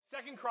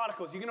Second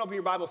Chronicles, you can open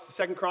your Bibles to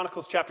Second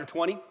Chronicles chapter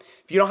 20.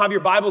 If you don't have your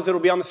Bibles, it'll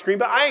be on the screen,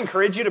 but I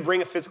encourage you to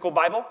bring a physical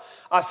Bible.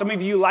 Some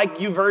of you like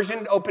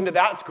YouVersion, open to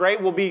that, it's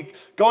great. We'll be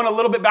going a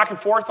little bit back and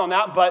forth on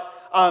that, but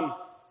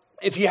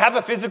if you have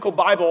a physical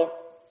Bible,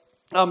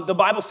 the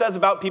Bible says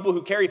about people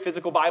who carry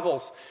physical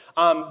Bibles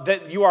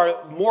that you are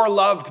more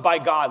loved by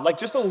God, like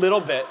just a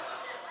little bit.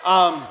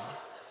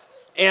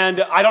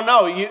 And I don't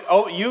know,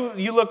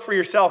 you look for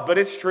yourself, but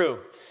it's true.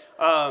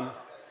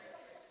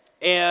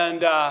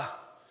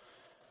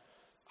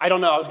 I don't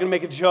know. I was going to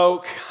make a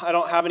joke. I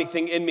don't have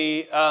anything in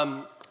me.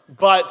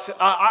 But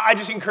I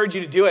just encourage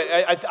you to do it.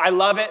 I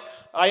love it.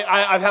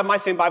 I've had my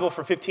same Bible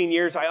for 15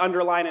 years. I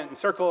underline it and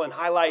circle and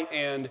highlight,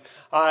 and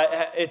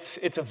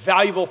it's a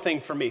valuable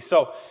thing for me.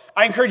 So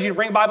I encourage you to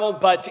bring a Bible,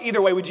 but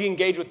either way, would you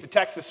engage with the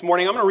text this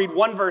morning? I'm going to read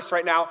one verse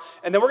right now,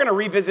 and then we're going to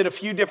revisit a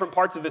few different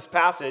parts of this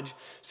passage.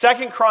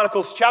 2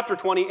 Chronicles chapter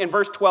 20 and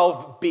verse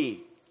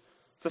 12b.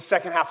 It's the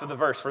second half of the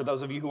verse for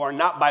those of you who are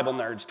not Bible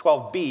nerds.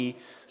 12b,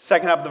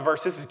 second half of the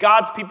verse. This is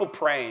God's people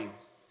praying.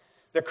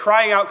 They're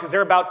crying out because they're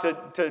about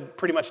to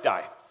pretty much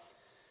die.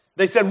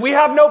 They said, "We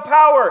have no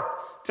power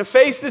to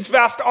face this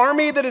vast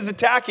army that is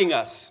attacking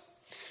us.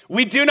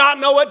 We do not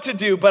know what to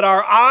do, but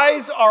our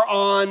eyes are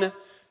on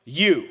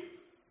you."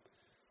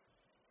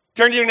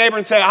 Turn to your neighbor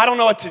and say, "I don't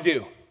know what to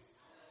do,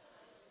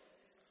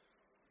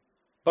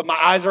 but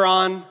my eyes are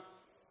on."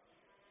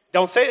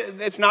 Don't say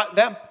it's not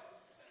them.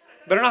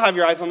 Better not have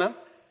your eyes on them.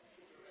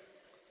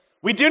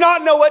 We do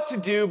not know what to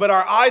do, but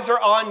our eyes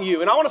are on you.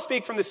 And I want to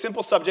speak from this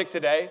simple subject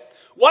today.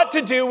 What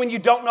to do when you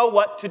don't know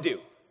what to do.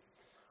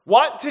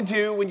 What to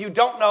do when you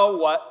don't know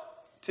what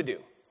to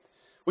do.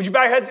 Would you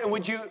bow your heads and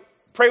would you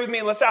pray with me?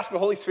 And let's ask the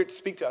Holy Spirit to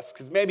speak to us,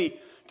 because maybe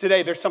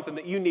today there's something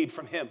that you need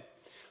from him.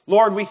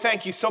 Lord, we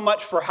thank you so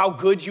much for how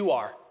good you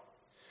are.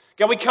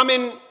 God, we come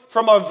in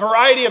from a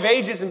variety of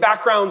ages and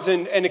backgrounds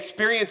and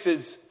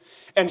experiences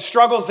and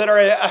struggles that are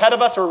ahead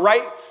of us or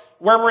right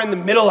where we're in the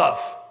middle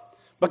of.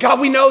 But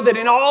God, we know that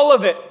in all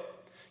of it,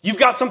 you've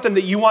got something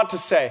that you want to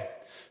say.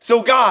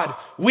 So God,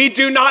 we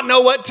do not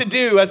know what to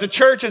do as a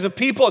church, as a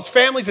people, as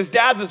families, as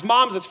dads, as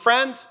moms, as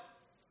friends,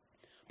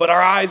 but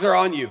our eyes are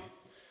on you.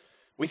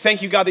 We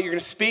thank you, God, that you're going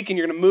to speak and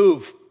you're going to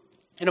move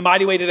in a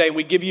mighty way today. And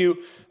we give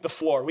you the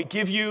floor. We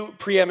give you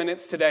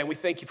preeminence today. And we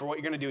thank you for what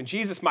you're going to do. In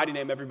Jesus' mighty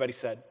name, everybody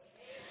said,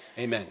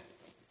 amen.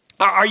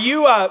 Are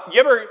you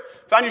ever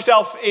found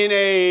yourself in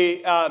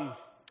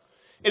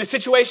a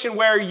situation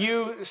where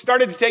you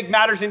started to take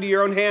matters into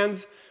your own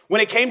hands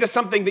when it came to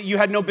something that you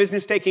had no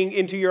business taking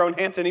into your own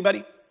hands?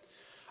 Anybody?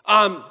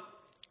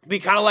 Be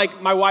kind of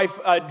like my wife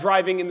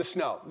driving in the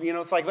snow. You know,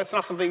 it's like, that's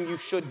not something you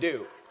should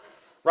do,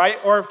 right?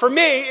 Or for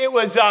me, it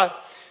was,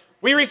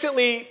 we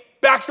recently,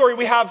 backstory,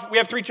 we have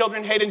 3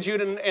 children, Hayden,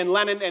 Jude, and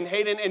Lennon, and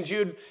Hayden and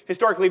Jude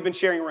historically have been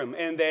sharing a room,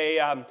 and they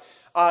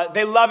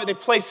love it. They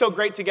play so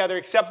great together,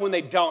 except when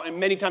they don't, and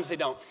many times they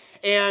don't.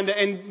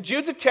 And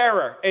Jude's a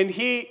terror, and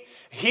he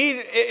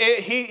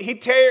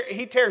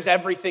tears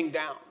everything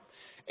down,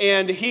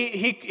 and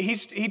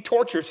he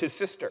tortures his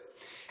sister,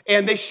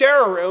 and they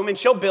share a room, and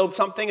she'll build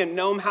something, a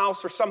gnome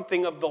house or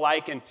something of the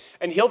like, and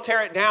he'll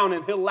tear it down,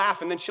 and he'll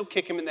laugh, and then she'll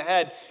kick him in the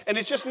head, and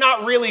it's just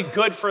not really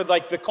good for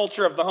like the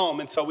culture of the home.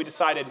 And so we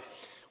decided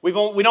we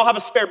don't have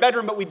a spare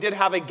bedroom, but we did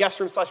have a guest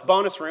room /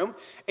 bonus room,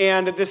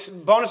 and this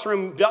bonus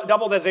room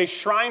doubled as a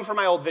shrine for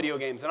my old video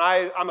games, and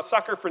I'm a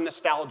sucker for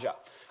nostalgia.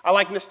 I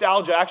like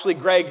nostalgia. Actually,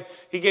 Greg,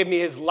 he gave me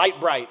his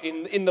Light Bright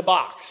in the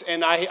box,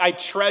 and I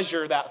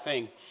treasure that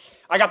thing.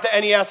 I got the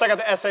NES, I got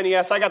the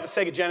SNES, I got the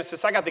Sega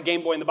Genesis, I got the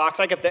Game Boy in the box,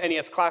 I got the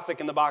NES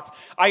Classic in the box.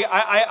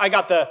 I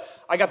got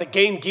the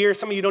Game Gear.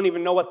 Some of you don't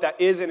even know what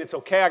that is, and it's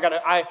okay.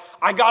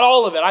 I got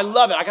all of it. I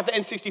love it. I got the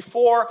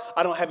N64.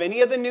 I don't have any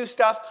of the new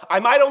stuff.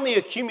 I might only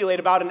accumulate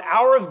about an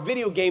hour of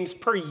video games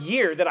per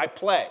year that I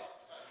play,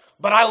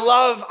 but I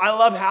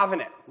love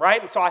having it,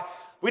 right? And so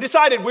we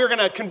decided we were going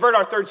to convert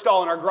our third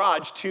stall in our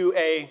garage to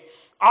a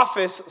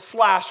office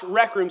 /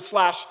 rec room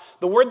 /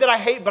 the word that I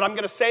hate, but I'm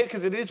going to say it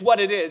because it is what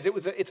it is.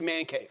 It's a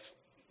man cave.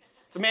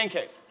 It's a man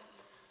cave.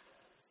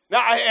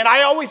 Now,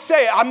 I always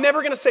say, I'm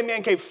never going to say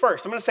man cave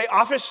first. I'm going to say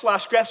office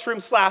 / guest room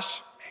 / man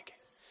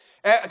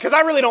cave. Because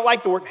I really don't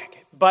like the word man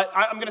cave, but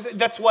I'm going to say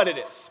that's what it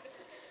is.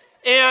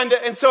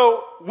 And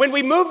so when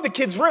we moved the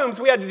kids' rooms,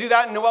 we had to do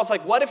that, and Noelle's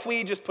like, what if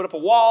we just put up a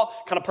wall,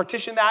 kind of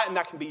partition that, and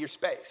that can be your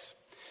space?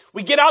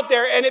 We get out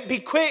there, and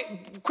it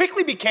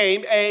quickly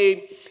became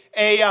a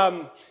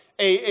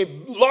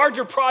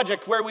larger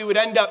project where we would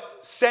end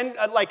up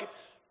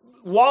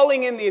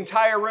walling in the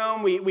entire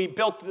room. We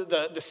built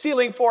the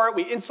ceiling for it.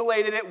 We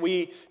insulated it.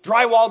 We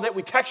drywalled it.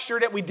 We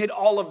textured it. We did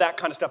all of that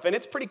kind of stuff, and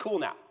it's pretty cool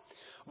now.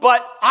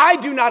 But I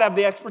do not have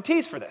the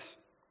expertise for this.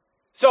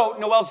 So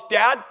Noelle's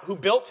dad, who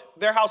built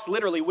their house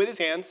literally with his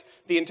hands,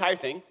 the entire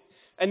thing,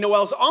 and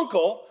Noelle's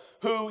uncle,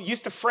 who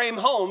used to frame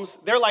homes,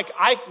 they're like,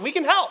 we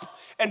can help.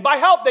 And by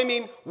help, they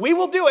mean we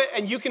will do it,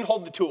 and you can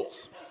hold the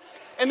tools.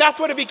 And that's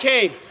what it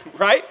became,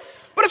 right?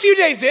 But a few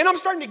days in, I'm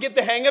starting to get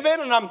the hang of it,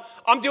 and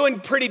I'm doing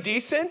pretty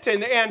decent,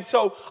 and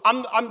so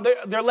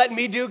they're letting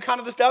me do kind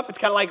of the stuff. It's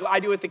kind of like I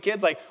do with the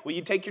kids, like, will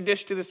you take your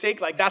dish to the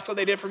sink? Like, that's what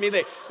they did for me.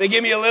 They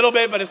give me a little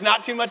bit, but it's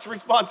not too much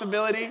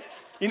responsibility.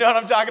 You know what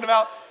I'm talking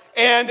about?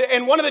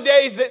 And one of the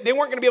days that they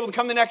weren't going to be able to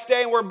come the next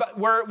day,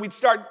 and we'd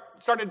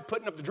started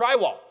putting up the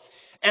drywall.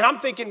 And I'm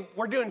thinking,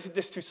 we're doing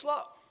this too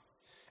slow.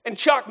 And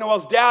Chuck,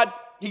 Noel's dad,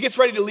 he gets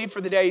ready to leave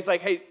for the day. He's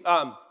like, hey,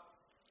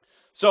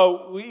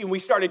 so we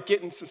started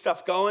getting some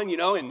stuff going, you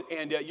know, and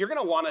you're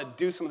going to want to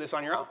do some of this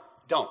on your own.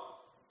 Don't.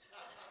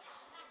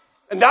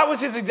 And that was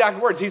his exact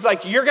words. He's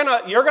like, you're going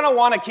to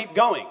want to keep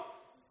going.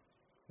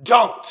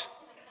 Don't.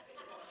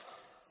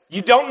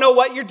 You don't know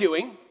what you're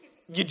doing.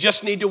 You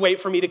just need to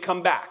wait for me to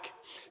come back.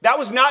 That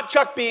was not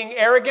Chuck being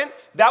arrogant.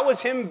 That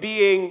was him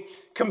being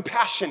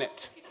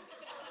compassionate.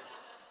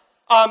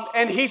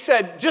 And he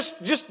said,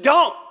 just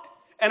don't.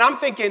 And I'm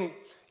thinking,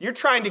 you're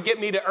trying to get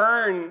me to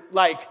earn,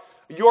 like,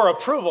 your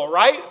approval,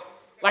 right?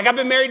 Like, I've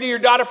been married to your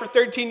daughter for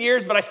 13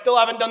 years, but I still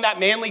haven't done that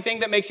manly thing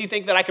that makes you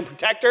think that I can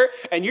protect her,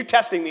 and you're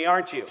testing me,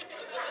 aren't you?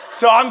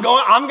 So I'm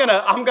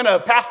gonna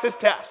pass this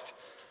test.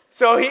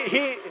 So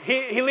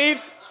he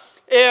leaves,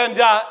 and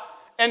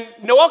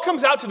Noelle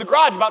comes out to the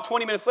garage about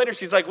 20 minutes later.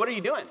 She's like, what are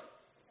you doing?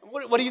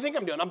 What do you think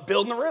I'm doing? I'm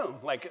building a room.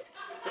 Like,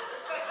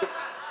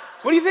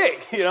 what do you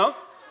think, you know?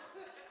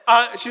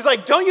 She's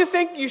like, don't you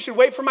think you should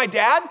wait for my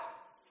dad?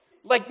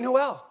 Like,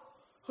 Noelle,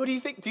 who do you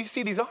think? Do you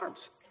see these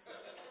arms?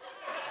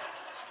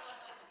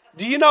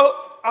 Do you know,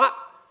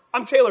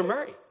 I'm Taylor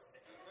Murray.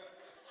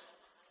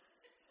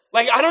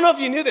 Like, I don't know if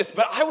you knew this,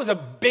 but I was a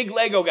big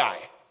Lego guy.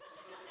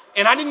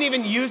 And I didn't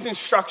even use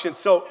instructions.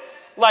 So,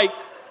 like,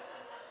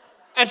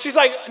 and she's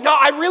like, no,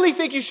 I really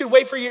think you should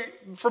wait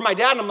for my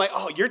dad. And I'm like,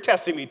 oh, you're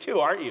testing me too,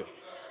 aren't you?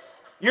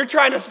 You're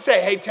trying to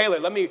say, hey, Taylor,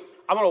 I'm going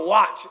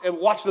to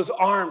watch those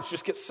arms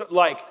just get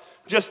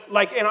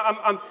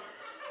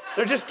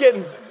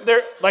and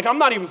they're like, I'm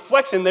not even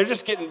flexing. They're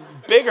just getting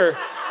bigger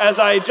as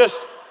I just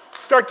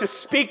start to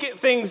speak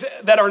things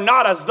that are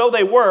not as though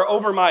they were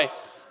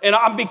and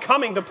I'm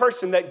becoming the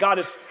person that God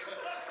has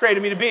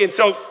created me to be. And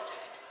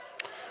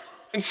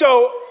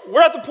so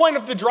we're at the point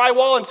of the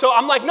drywall, and so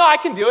I'm like, no, I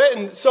can do it.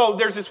 And so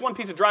there's this one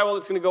piece of drywall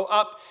that's going to go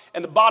up,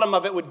 and the bottom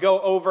of it would go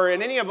over.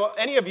 And any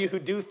of you who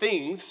do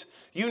things,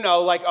 you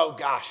know, like, oh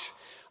gosh.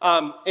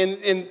 And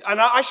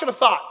I should have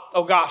thought,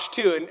 oh gosh,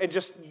 too, and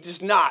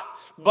just not.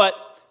 But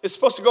it's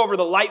supposed to go over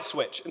the light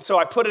switch. And so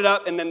I put it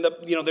up, and then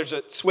there's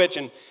a switch,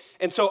 and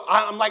so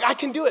I'm like, I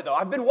can do it, though.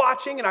 I've been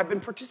watching, and I've been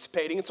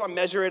participating, and so I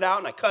measure it out,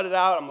 and I cut it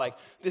out. I'm like,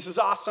 this is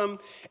awesome.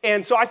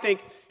 And so I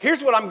think,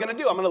 here's what I'm going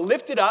to do. I'm going to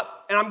lift it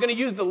up, and I'm going to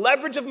use the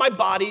leverage of my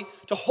body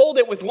to hold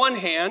it with one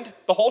hand,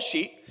 the whole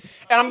sheet,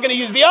 and I'm going to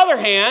use the other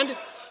hand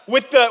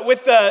with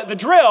the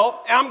drill,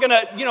 and I'm going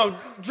to,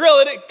 drill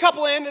it, a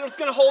couple in, and it's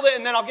going to hold it,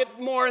 and then I'll get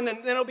more, and then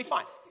it'll be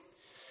fine.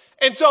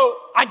 And so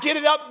I get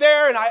it up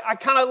there, and I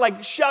kind of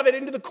like shove it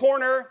into the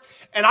corner,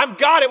 and I've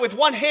got it with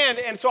one hand,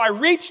 and so I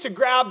reach to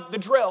grab the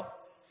drill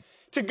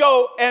to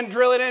go and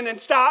drill it in and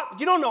stop.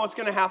 You don't know what's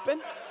going to happen.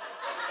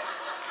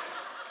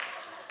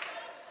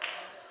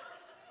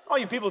 All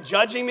you people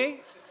judging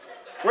me,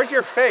 where's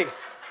your faith?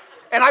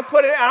 And I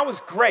put it, and I was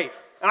great.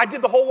 And I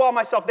did the whole wall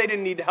myself. They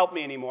didn't need to help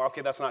me anymore.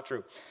 Okay, that's not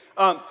true.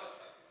 And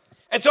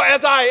so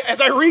as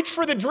I reach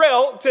for the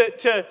drill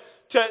to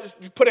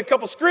put a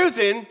couple screws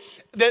in,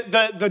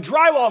 the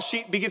drywall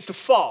sheet begins to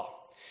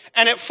fall.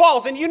 And it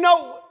falls. And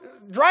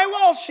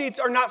drywall sheets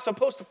are not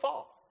supposed to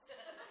fall.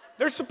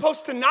 They're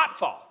supposed to not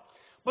fall.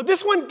 But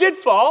this one did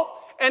fall.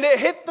 And it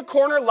hit the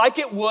corner like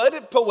it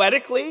would,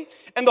 poetically,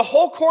 and the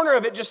whole corner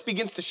of it just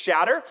begins to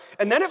shatter.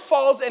 And then it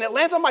falls, and it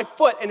lands on my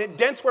foot, and it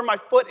dents where my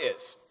foot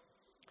is.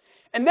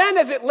 And then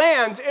as it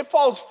lands, it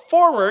falls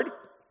forward,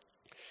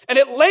 and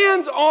it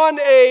lands on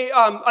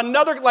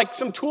another, like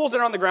some tools that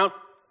are on the ground,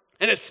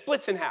 and it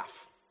splits in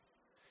half.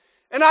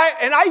 And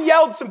I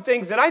yelled some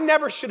things that I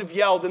never should have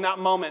yelled in that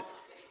moment.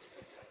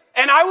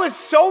 And I was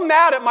so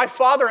mad at my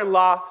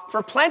father-in-law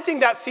for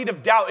planting that seed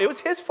of doubt. It was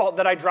his fault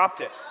that I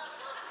dropped it.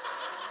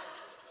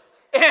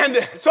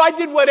 And so I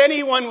did what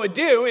anyone would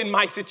do in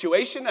my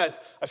situation. I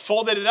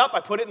folded it up, I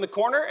put it in the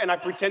corner, and I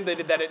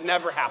pretended that it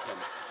never happened.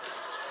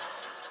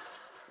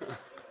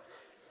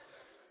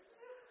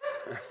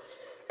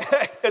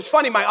 It's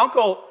funny, my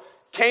uncle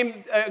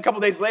came a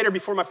couple days later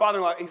before my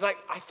father-in-law. He's like,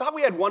 I thought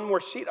we had one more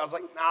sheet. I was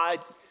like, nah,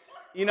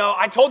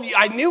 I told you,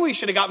 I knew we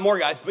should have got more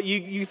guys, but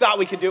you thought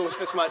we could do it with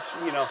this much,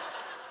 You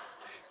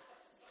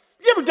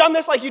ever done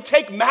this? Like you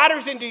take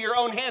matters into your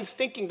own hands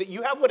thinking that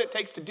you have what it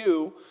takes to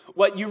do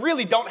what you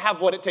really don't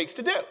have what it takes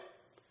to do.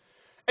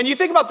 And you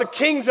think about the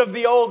kings of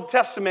the Old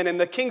Testament and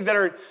the kings that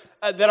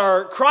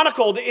are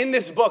chronicled in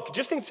this book.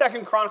 Just in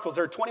 2 Chronicles,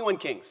 there are 21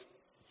 kings.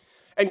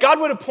 And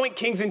God would appoint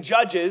kings and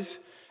judges,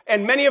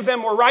 and many of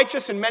them were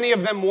righteous and many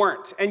of them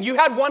weren't. And you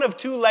had one of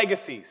two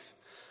legacies.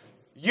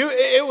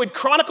 It would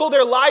chronicle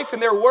their life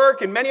and their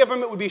work, and many of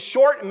them it would be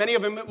short, and many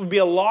of them it would be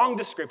a long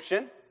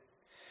description.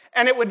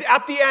 And it would,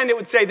 at the end, it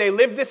would say they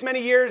lived this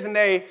many years and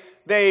they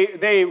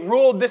they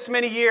ruled this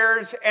many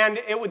years, and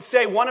it would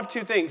say one of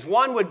two things.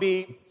 One would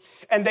be,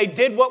 and they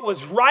did what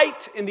was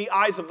right in the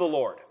eyes of the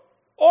Lord.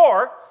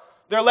 Or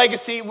their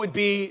legacy would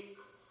be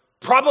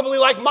probably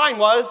like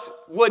mine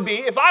would be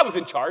if I was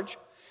in charge,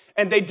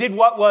 and they did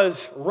what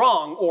was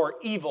wrong or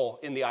evil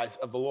in the eyes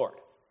of the Lord.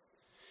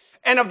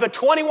 And of the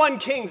 21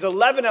 kings,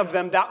 11 of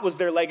them, that was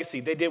their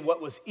legacy. They did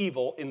what was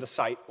evil in the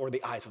sight or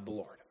the eyes of the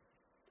Lord.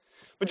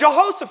 But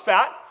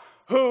Jehoshaphat,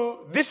 who,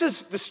 this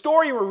is the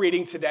story we're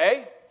reading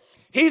today,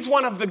 he's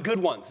one of the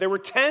good ones. There were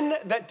 10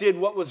 that did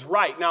what was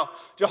right. Now,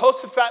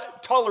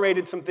 Jehoshaphat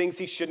tolerated some things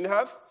he shouldn't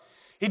have.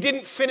 He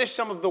didn't finish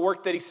some of the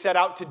work that he set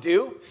out to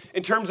do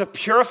in terms of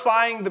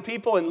purifying the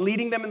people and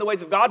leading them in the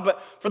ways of God.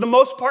 But for the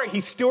most part, he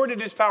stewarded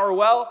his power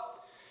well.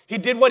 He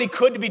did what he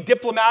could to be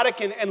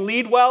diplomatic and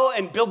lead well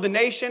and build the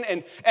nation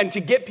and to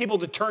get people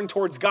to turn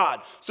towards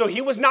God. So he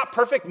was not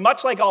perfect,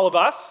 much like all of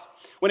us.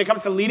 When it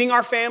comes to leading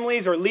our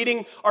families or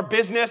leading our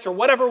business or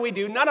whatever we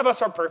do, none of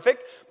us are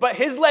perfect. But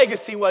his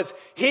legacy was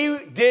he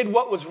did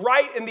what was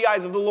right in the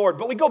eyes of the Lord.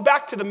 But we go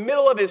back to the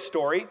middle of his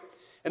story,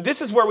 and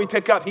this is where we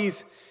pick up.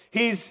 He's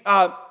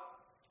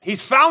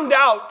found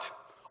out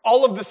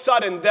all of the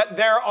sudden that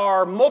there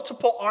are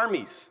multiple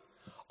armies,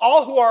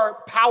 all who are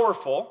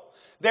powerful.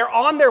 They're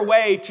on their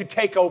way to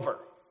take over.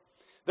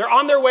 They're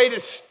on their way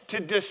to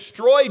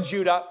destroy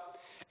Judah.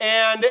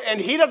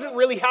 And he doesn't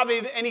really have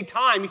any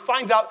time. He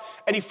finds out,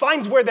 and he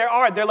finds where they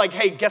are. They're like,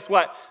 hey, guess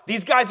what?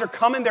 These guys are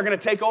coming. They're going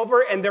to take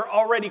over, and they're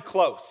already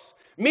close.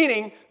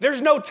 Meaning,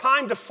 there's no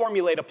time to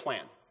formulate a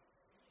plan.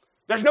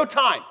 There's no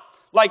time.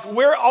 Like,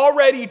 we're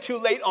already too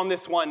late on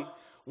this one.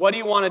 What do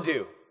you want to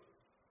do?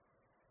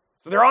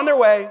 So they're on their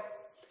way.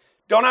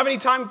 Don't have any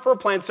time for a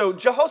plan. So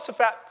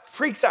Jehoshaphat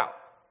freaks out.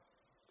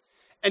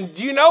 And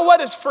do you know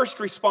what his first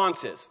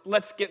response is?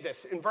 Let's get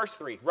this. In verse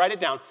 3, write it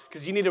down,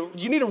 because you need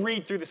to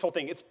read through this whole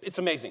thing. It's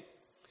amazing.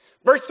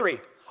 Verse 3,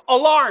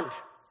 alarmed,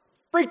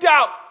 freaked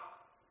out,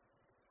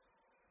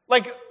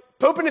 like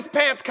pooping his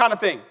pants kind of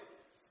thing.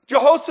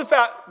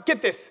 Jehoshaphat,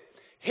 get this,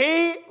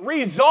 he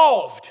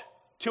resolved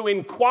to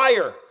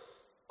inquire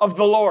of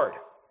the Lord,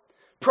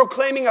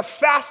 proclaiming a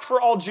fast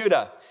for all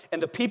Judah,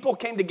 and the people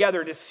came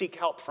together to seek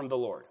help from the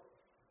Lord.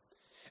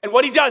 And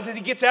what he does is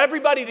he gets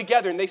everybody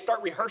together and they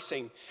start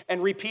rehearsing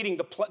and repeating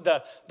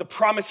the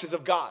promises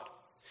of God.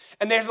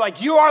 And they're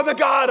like, you are the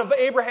God of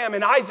Abraham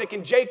and Isaac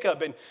and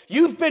Jacob, and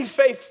you've been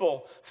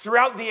faithful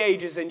throughout the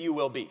ages, and you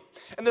will be.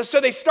 And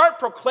so they start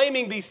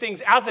proclaiming these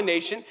things as a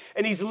nation,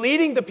 and he's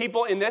leading the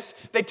people in this.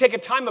 They take a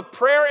time of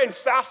prayer and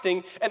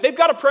fasting, and they've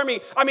got a prayer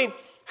meeting. I mean,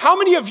 how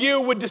many of you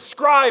would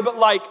describe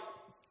like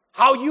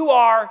how you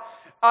are,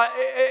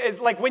 it's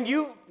like when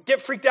you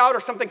get freaked out or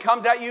something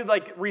comes at you,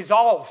 like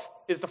resolve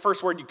is the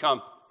first word you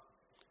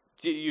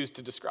use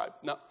to describe.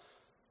 No,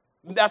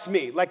 that's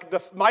me.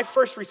 Like my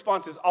first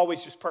response is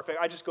always just perfect.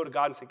 I just go to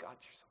God and say, God,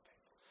 you're so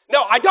faithful.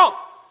 No, I don't.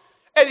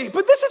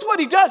 But this is what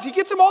he does. He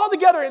gets them all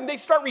together and they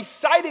start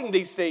reciting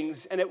these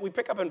things. And we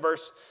pick up in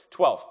verse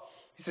 12.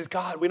 He says,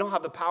 God, we don't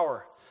have the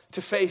power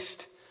to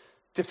face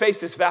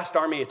this vast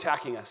army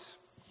attacking us.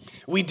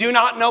 We do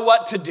not know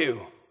what to do,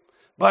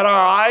 but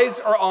our eyes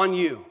are on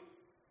you.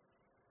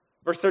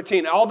 Verse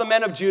 13, all the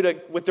men of Judah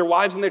with their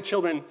wives and their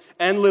children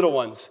and little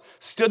ones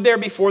stood there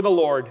before the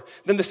Lord.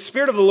 Then the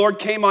Spirit of the Lord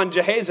came on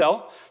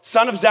Jehaziel,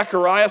 son of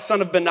Zechariah,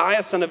 son of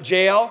Benaiah, son of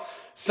Jael,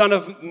 son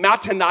of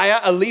Mattaniah,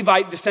 a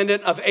Levite,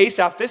 descendant of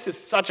Asaph. This is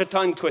such a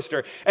tongue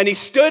twister. And he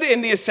stood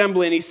in the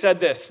assembly and he said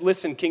this,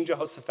 listen, King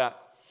Jehoshaphat,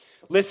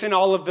 listen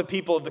all of the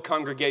people of the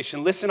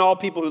congregation, listen all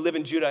people who live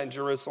in Judah and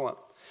Jerusalem.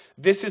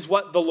 This is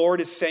what the Lord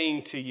is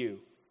saying to you.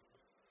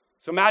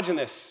 So imagine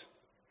this.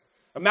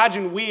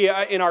 Imagine we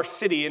in our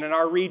city and in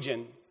our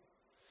region,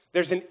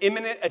 there's an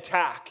imminent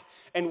attack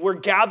and we're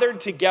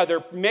gathered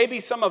together. Maybe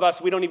some of us,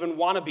 we don't even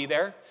want to be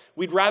there.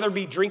 We'd rather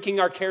be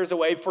drinking our cares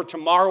away for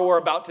tomorrow we're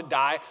about to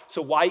die,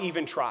 so why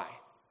even try?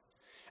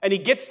 And he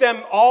gets them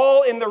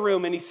all in the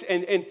room and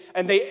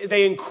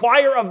they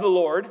inquire of the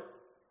Lord.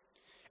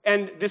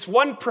 And this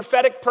one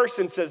prophetic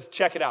person says,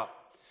 check it out.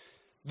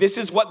 This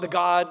is what the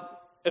God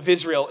of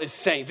Israel is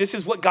saying. This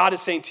is what God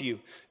is saying to you.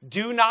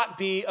 Do not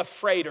be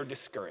afraid or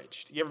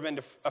discouraged. You ever been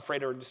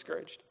afraid or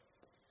discouraged?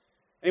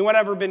 Anyone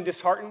ever been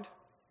disheartened?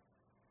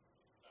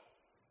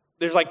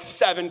 There's like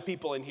 7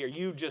 people in here.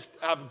 You just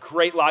have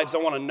great lives. I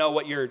want to know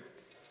what you're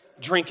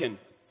drinking.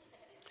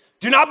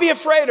 Do not be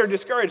afraid or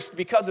discouraged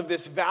because of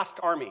this vast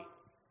army.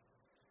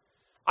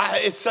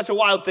 It's such a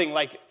wild thing.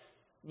 Like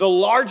the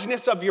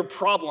largeness of your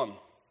problem.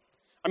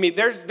 I mean,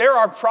 there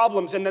are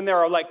problems and then there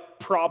are like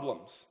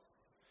problems.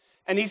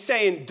 And he's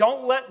saying,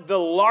 don't let the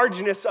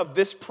largeness of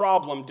this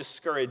problem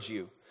discourage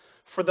you.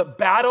 For the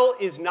battle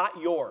is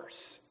not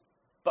yours,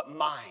 but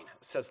mine,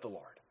 says the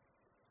Lord.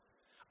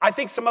 I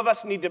think some of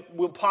us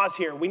we'll pause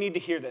here. We need to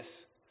hear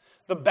this.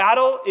 The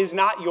battle is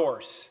not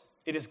yours.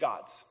 It is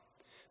God's.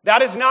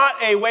 That is not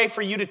a way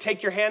for you to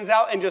take your hands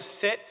out and just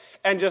sit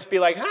and just be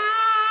like,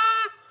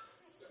 ah.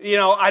 You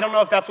know, I don't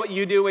know if that's what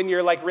you do when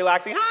you're like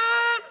relaxing,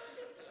 ah.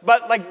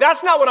 But like,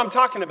 that's not what I'm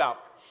talking about.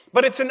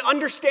 But it's an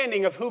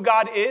understanding of who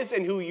God is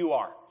and who you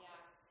are.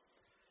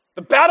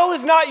 The battle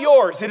is not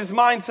yours, it is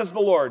mine, says the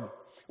Lord.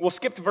 We'll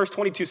skip to verse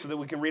 22 so that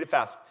we can read it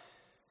fast.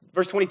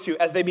 Verse 22,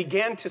 as they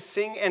began to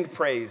sing and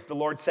praise, the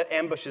Lord set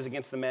ambushes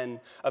against the men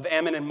of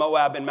Ammon and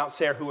Moab and Mount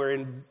Seir who were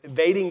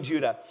invading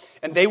Judah,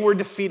 and they were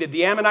defeated.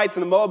 The Ammonites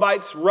and the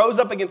Moabites rose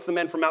up against the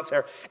men from Mount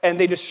Seir, and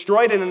they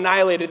destroyed and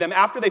annihilated them.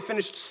 After they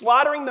finished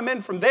slaughtering the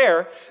men from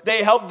there,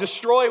 they helped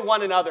destroy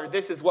one another.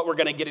 This is what we're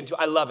going to get into.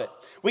 I love it.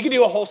 We could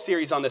do a whole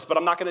series on this, but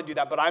I'm not going to do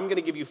that. But I'm going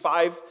to give you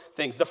 5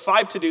 things, the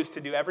 5 to-dos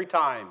to do every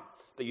time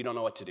that you don't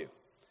know what to do.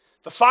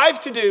 The 5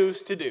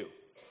 to-dos to do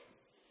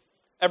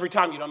every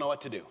time you don't know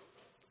what to do.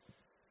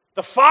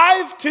 The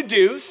 5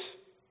 to-dos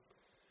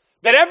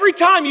that every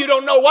time you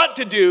don't know what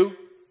to do,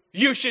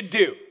 you should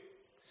do.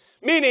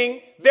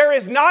 Meaning, there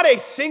is not a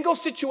single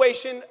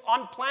situation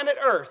on planet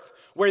Earth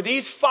where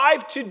these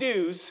 5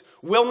 to-dos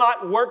will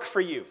not work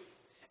for you.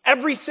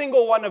 Every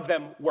single one of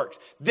them works.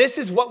 This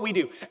is what we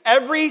do.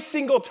 Every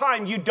single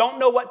time you don't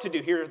know what to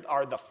do, here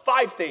are the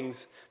 5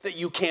 things that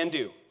you can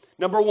do.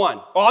 Number 1,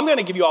 I'm going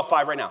to give you all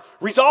 5 right now.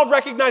 Resolve,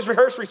 recognize,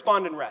 rehearse,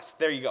 respond, and rest.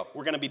 There you go.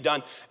 We're going to be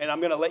done, and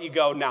I'm going to let you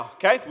go now,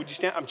 okay? Would you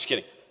stand? I'm just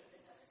kidding.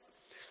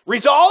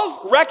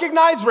 Resolve,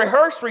 recognize,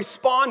 rehearse,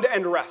 respond,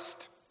 and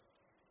rest.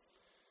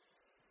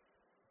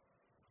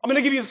 I'm going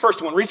to give you the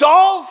first one.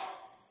 Resolve,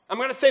 I'm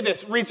going to say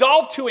this,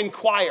 resolve to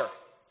inquire.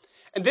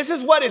 And this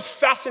is what is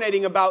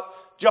fascinating about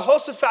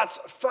Jehoshaphat's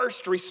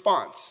first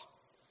response.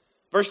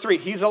 Verse 3,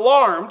 he's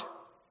alarmed,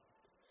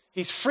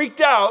 he's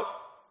freaked out,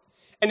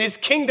 and his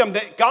kingdom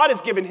that God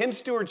has given him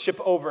stewardship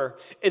over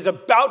is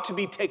about to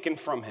be taken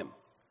from him.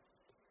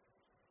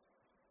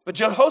 But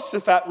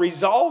Jehoshaphat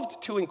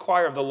resolved to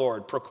inquire of the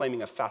Lord,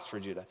 proclaiming a fast for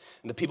Judah.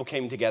 And the people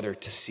came together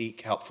to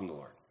seek help from the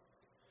Lord.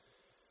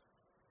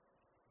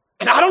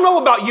 And I don't know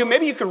about you,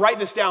 maybe you could write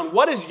this down.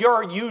 What is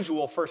your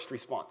usual first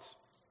response?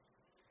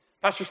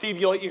 Pastor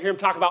Steve, you hear him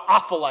talk about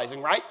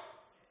awfulizing, right?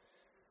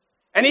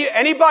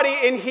 Anybody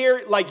in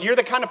here, like you're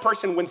the kind of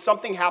person when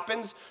something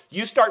happens,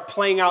 you start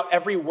playing out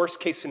every worst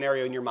case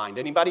scenario in your mind.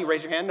 Anybody?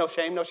 Raise your hand. No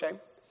shame, no shame.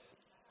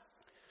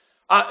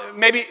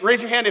 Maybe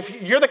raise your hand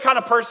if you're the kind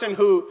of person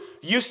who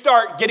you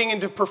start getting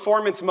into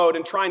performance mode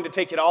and trying to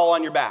take it all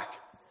on your back.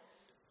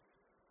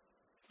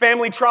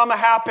 Family trauma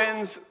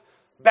happens,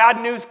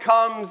 bad news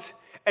comes,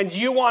 and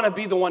you want to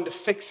be the one to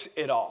fix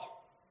it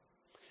all.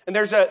 And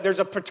there's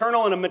a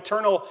paternal and a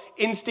maternal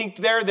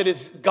instinct there that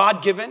is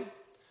God-given.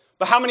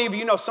 But how many of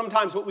you know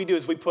sometimes what we do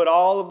is we put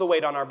all of the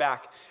weight on our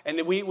back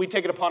and we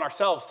take it upon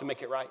ourselves to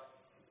make it right?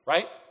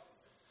 Right?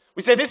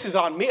 We say, this is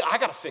on me. I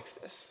got to fix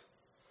this.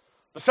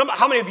 But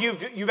how many of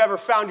you've ever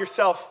found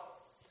yourself,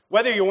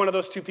 whether you're one of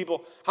those two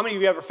people, how many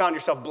of you ever found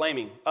yourself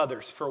blaming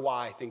others for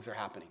why things are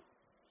happening?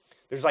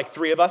 There's like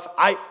 3 of us.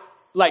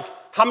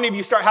 How many of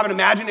you start having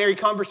imaginary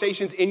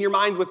conversations in your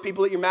mind with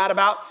people that you're mad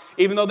about,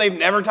 even though they've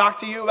never talked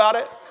to you about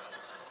it?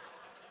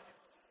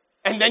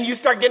 And then you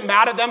start getting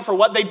mad at them for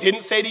what they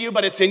didn't say to you,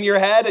 but it's in your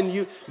head,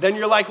 and then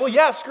you're like, well,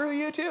 yeah, screw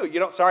you too.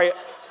 Sorry,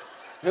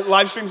 the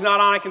live stream's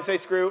not on, I can say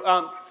screw.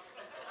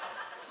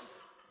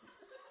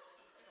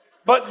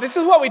 But this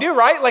is what we do,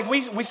 right? Like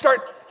we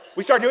start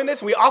doing this,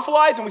 and we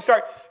awfulize, and we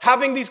start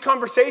having these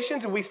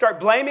conversations, and we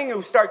start blaming, and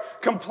we start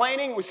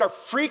complaining, and we start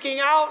freaking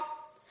out.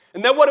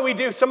 And then what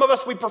do? Some of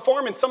us, we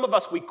perform, and some of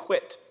us, we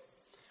quit.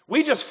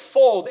 We just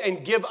fold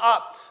and give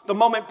up. The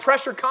moment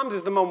pressure comes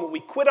is the moment we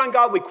quit on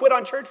God, we quit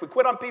on church, we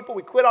quit on people,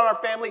 we quit on our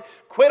family,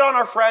 quit on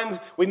our friends,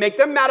 we make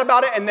them mad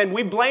about it, and then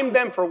we blame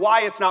them for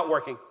why it's not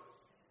working.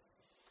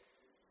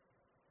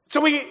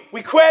 So we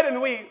quit, and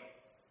we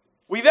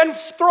then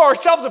throw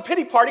ourselves a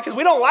pity party because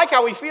we don't like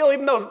how we feel,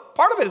 even though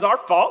part of it is our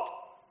fault.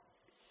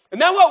 And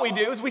then what we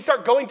do is we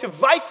start going to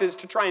vices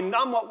to try and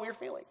numb what we're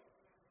feeling.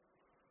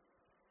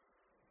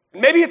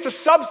 Maybe it's a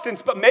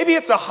substance, but maybe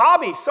it's a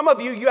hobby. Some of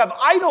you have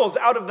idols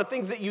out of the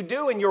things that you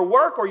do in your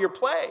work or your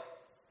play.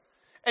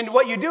 And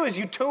what you do is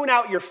you tune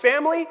out your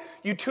family,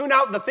 you tune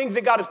out the things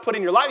that God has put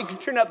in your life, you can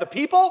tune out the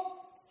people.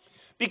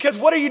 Because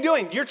what are you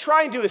doing? You're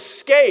trying to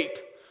escape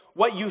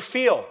what you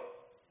feel.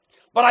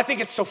 But I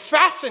think it's so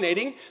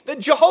fascinating that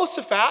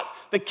Jehoshaphat,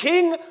 the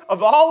king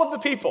of all of the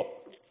people,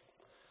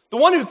 the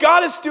one who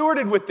God has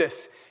stewarded with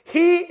this,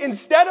 he,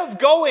 instead of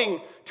going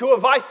to a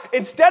vice,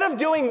 instead of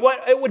doing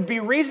what it would be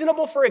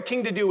reasonable for a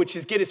king to do, which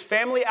is get his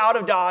family out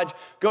of Dodge,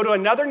 go to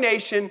another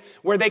nation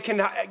where they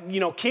can,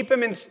 keep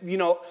him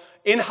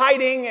in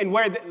hiding and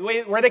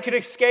where they could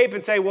escape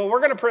and say, well, we're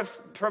going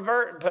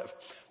to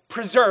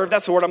preserve,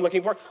 that's the word I'm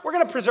looking for. We're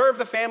going to preserve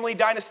the family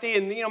dynasty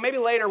and, maybe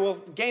later we'll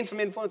gain some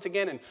influence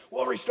again and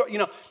we'll restore,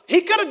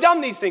 He could have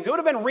done these things. It would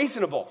have been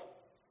reasonable.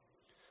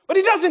 But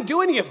he doesn't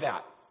do any of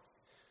that.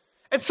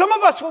 And some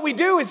of us, what we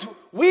do is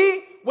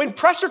when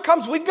pressure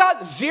comes, we've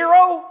got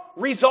zero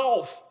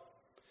resolve.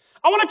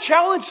 I want to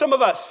challenge some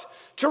of us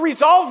to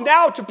resolve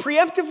now, to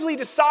preemptively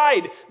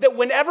decide that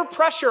whenever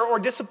pressure or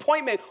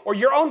disappointment or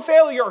your own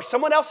failure or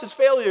someone else's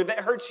failure that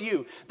hurts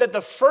you, that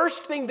the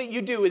first thing that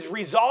you do is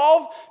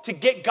resolve to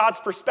get God's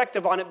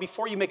perspective on it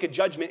before you make a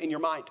judgment in your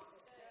mind.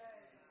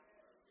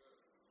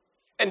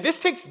 And this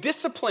takes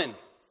discipline.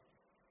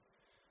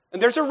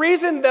 And there's a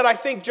reason that I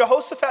think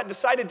Jehoshaphat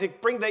decided to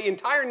bring the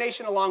entire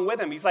nation along with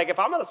him. He's like, if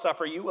I'm going to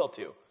suffer, you will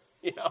too,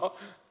 But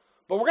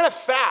we're going to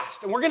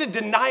fast, and we're going to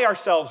deny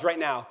ourselves right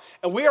now.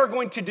 And we are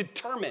going to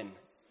determine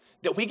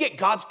that we get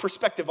God's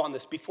perspective on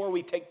this before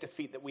we take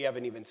defeat that we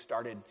haven't even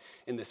started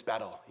in this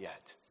battle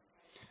yet.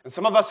 And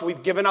some of us,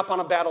 we've given up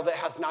on a battle that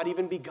has not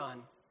even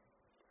begun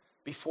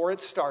before it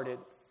started.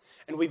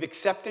 And we've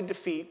accepted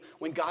defeat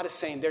when God is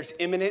saying there's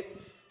imminent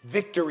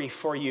victory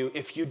for you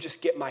if you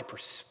just get my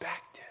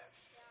perspective.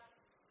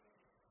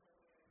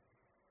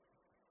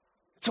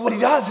 So what he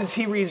does is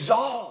he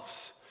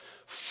resolves,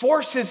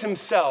 forces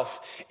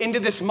himself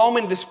into this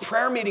moment, this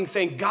prayer meeting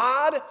saying,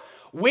 God,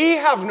 we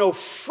have no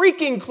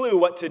freaking clue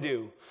what to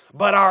do,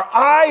 but our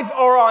eyes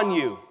are on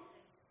you.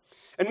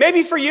 And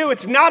maybe for you,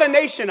 it's not a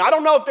nation. I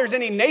don't know if there's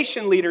any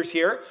nation leaders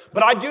here,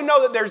 but I do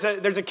know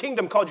that there's a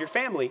kingdom called your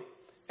family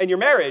and your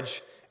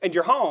marriage and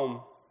your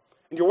home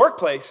and your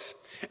workplace.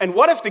 And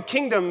what if the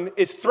kingdom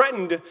is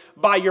threatened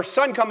by your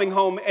son coming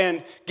home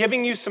and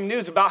giving you some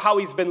news about how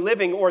he's been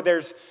living,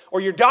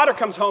 or your daughter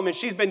comes home and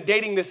she's been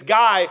dating this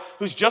guy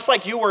who's just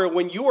like you were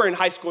when you were in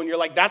high school, and you're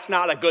like, that's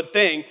not a good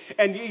thing.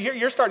 And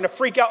you're starting to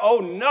freak out. Oh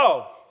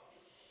no.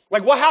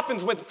 Like what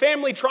happens when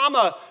family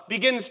trauma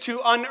begins to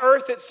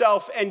unearth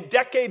itself, and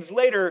decades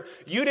later,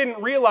 you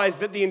didn't realize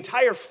that the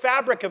entire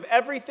fabric of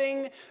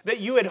everything that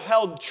you had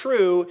held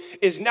true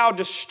is now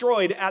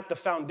destroyed at the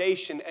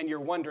foundation, and you're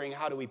wondering,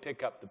 how do we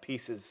pick up the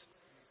pieces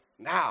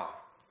now?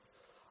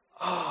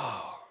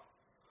 Oh.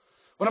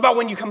 What about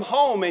when you come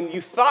home and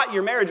you thought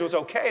your marriage was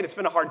okay and it's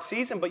been a hard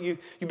season, but you've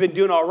been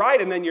doing all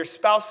right, and then your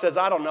spouse says,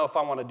 I don't know if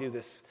I want to do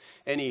this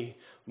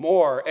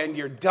anymore, and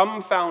you're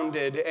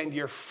dumbfounded and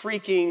you're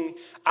freaking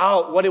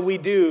out. What do we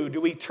do?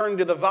 Do we turn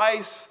to the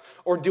vice,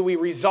 or do we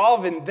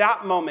resolve in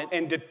that moment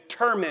and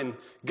determine,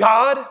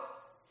 God,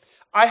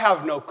 I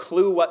have no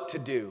clue what to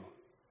do,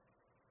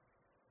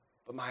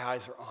 but my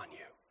eyes are on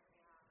you.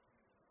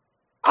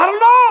 I don't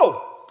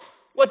know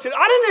I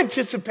didn't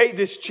anticipate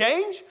this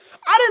change.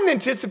 I didn't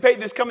anticipate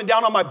this coming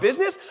down on my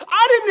business.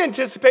 I didn't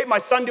anticipate my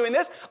son doing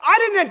this. I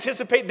didn't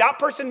anticipate that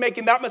person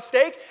making that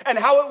mistake and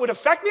how it would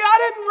affect me.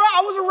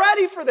 I wasn't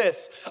ready for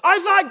this. I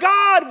thought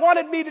God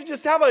wanted me to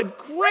just have a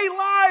great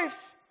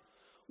life.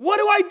 What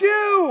do I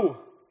do?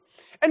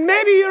 And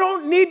maybe you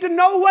don't need to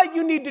know what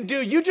you need to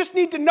do. You just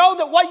need to know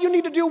that what you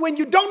need to do when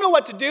you don't know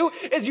what to do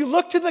is you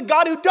look to the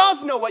God who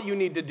does know what you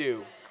need to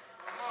do.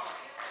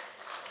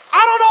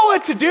 I don't know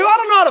what to do. I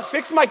don't know how to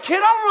fix my kid. I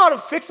don't know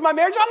how to fix my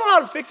marriage. I don't know how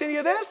to fix any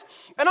of this.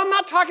 And I'm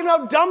not talking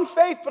about dumb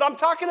faith, but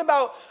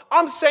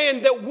I'm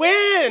saying that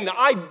when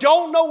I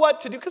don't know what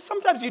to do, because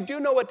sometimes you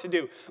do know what to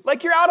do.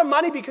 Like you're out of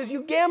money because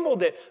you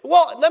gambled it.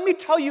 Well, let me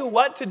tell you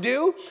what to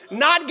do,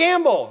 not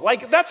gamble.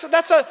 Like you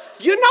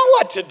know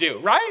what to do,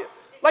 right?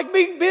 Like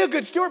be a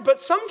good steward,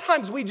 but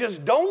sometimes we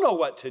just don't know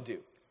what to do.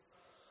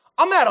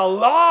 I'm at a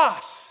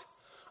loss.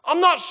 I'm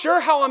not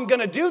sure how I'm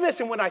going to do this.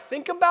 And when I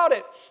think about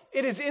it,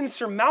 it is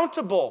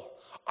insurmountable.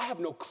 I have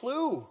no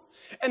clue.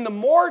 And the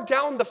more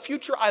down the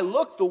future I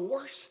look, the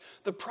worse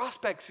the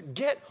prospects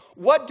get.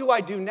 What do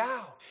I do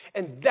now?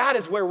 And that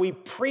is where we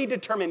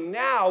predetermine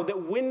now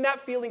that when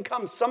that feeling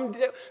comes,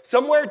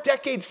 somewhere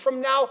decades from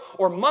now,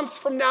 or months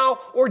from now,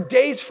 or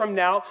days from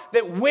now,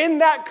 that when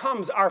that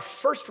comes, our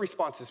first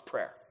response is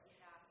prayer.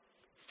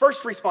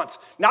 First response,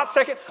 not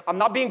second. I'm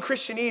not being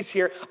Christianese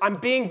here.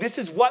 This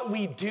is what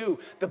we do.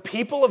 The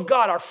people of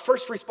God, our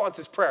first response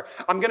is prayer.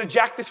 I'm going to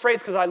jack this phrase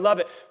because I love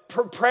it.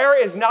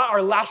 Prayer is not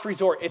our last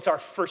resort. It's our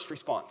first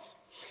response.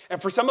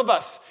 And for some of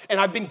us, and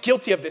I've been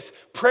guilty of this,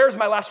 prayer is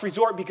my last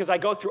resort because I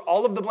go through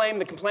all of the blame,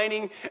 the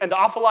complaining, and the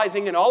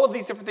awfulizing, and all of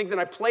these different things, and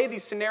I play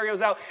these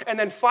scenarios out, and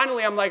then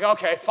finally I'm like,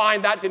 okay,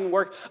 fine, that didn't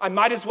work. I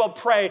might as well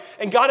pray.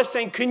 And God is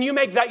saying, can you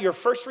make that your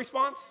first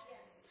response?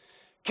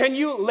 Can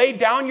you lay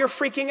down your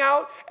freaking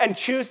out and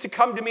choose to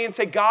come to me and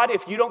say, God,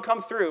 if you don't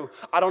come through,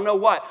 I don't know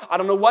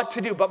what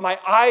to do, but my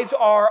eyes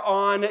are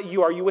on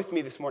you. Are you with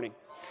me this morning?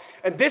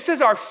 And this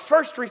is our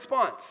first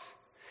response.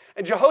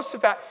 And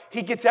Jehoshaphat,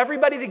 he gets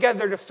everybody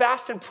together to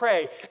fast and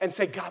pray and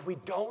say, God, we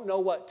don't know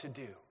what to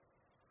do.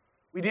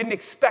 We didn't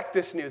expect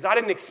this news. I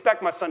didn't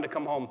expect my son to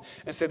come home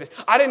and say this.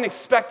 I didn't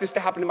expect this to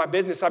happen to my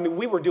business. I mean,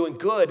 we were doing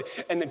good,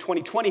 and then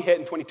 2020 hit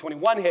and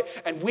 2021 hit,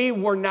 and we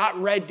were not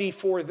ready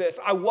for this.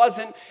 I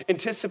wasn't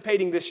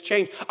anticipating this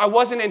change. I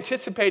wasn't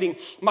anticipating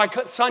my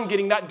son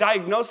getting that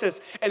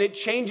diagnosis and it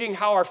changing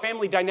how our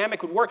family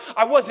dynamic would work.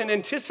 I wasn't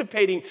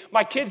anticipating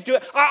my kids do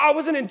it. I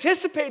wasn't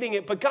anticipating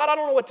it, but God, I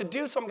don't know what to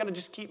do, so I'm going to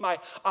just keep my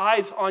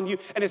eyes on you.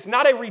 And it's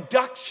not a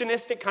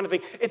reductionistic kind of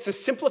thing. It's a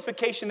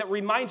simplification that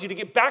reminds you to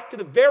get back to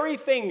the very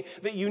thing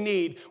that you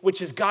need,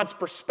 which is God's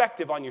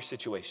perspective on your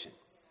situation.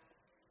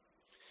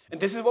 And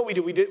this is what we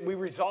do. We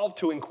resolve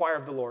to inquire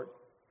of the Lord.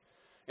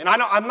 And I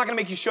know I'm not going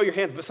to make you show your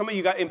hands, but some of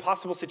you got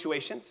impossible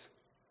situations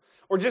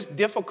or just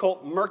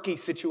difficult, murky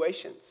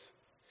situations.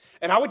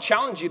 And I would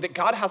challenge you that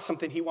God has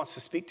something he wants to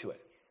speak to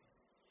it.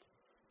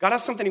 God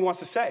has something he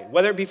wants to say,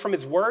 whether it be from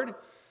his word,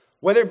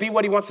 whether it be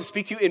what he wants to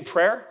speak to you in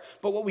prayer.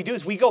 But what we do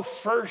is we go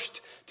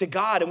first to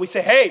God and we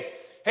say,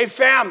 hey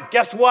fam,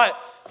 guess what?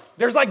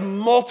 there's like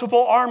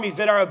multiple armies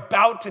that are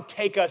about to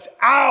take us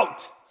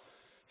out.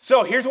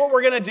 So here's what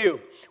we're going to do.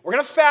 We're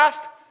going to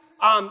fast.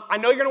 I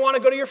know you're going to want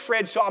to go to your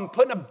fridge, so I'm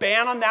putting a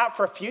ban on that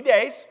for a few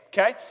days,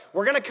 okay?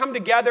 We're going to come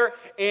together,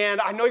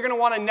 and I know you're going to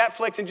want to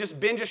Netflix and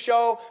just binge a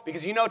show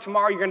because you know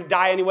tomorrow you're going to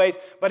die anyways,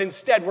 but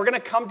instead, we're going to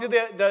come to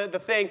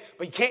the thing,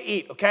 but you can't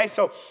eat, okay?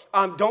 So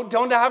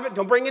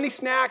don't bring any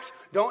snacks,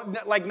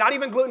 not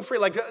even gluten-free,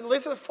 listen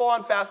to the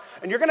full-on fast,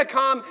 and you're going to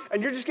come,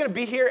 and you're just going to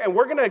be here, and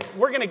we're going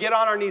to get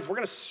on our knees, we're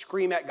going to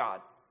scream at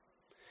God,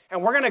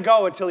 and we're going to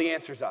go until he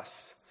answers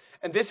us.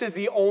 And this is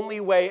the only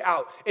way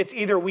out. It's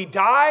either we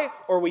die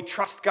or we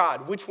trust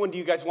God. Which one do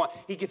you guys want?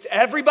 He gets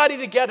everybody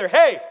together.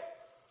 Hey,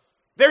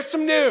 there's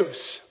some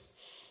news.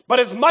 But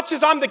as much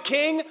as I'm the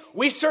king,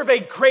 we serve a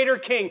greater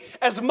king.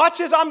 As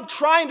much as I'm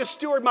trying to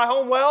steward my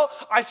home well,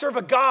 I serve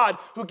a God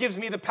who gives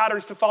me the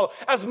patterns to follow.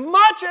 As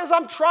much as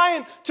I'm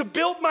trying to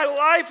build my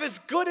life as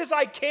good as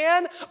I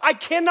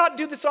cannot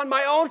do this on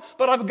my own,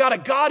 but I've got a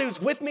God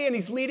who's with me, and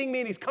he's leading me,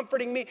 and he's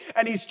comforting me,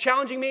 and he's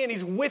challenging me, and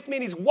he's with me,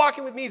 and he's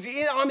walking with me,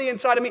 he's on the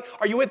inside of me.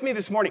 Are you with me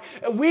this morning?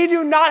 We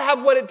do not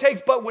have what it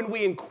takes, but when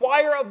we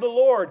inquire of the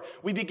Lord,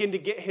 we begin to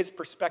get his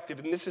perspective.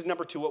 And this is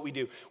number 2, what we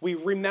do. We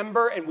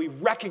remember and we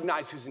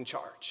recognize who's in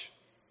charge.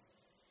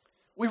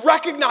 We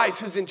recognize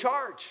who's in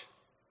charge.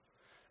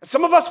 And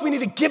some of us, we need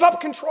to give up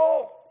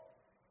control.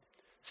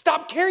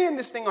 Stop carrying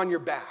this thing on your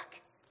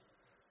back.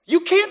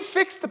 You can't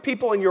fix the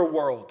people in your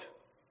world.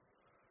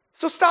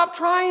 So stop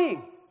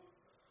trying.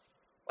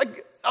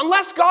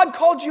 Unless God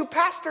called you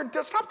pastor,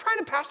 stop trying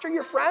to pastor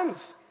your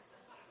friends.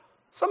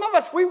 Some of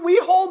us, we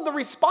hold the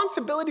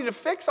responsibility to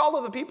fix all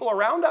of the people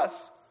around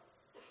us.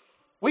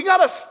 We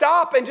got to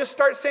stop and just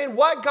start saying,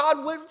 what,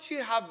 God, would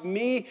you have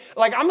me?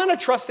 I'm going to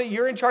trust that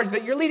you're in charge,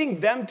 that you're leading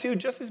them too,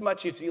 just as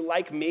much as you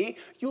like me,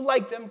 you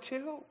like them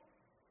too.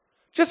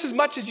 Just as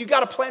much as you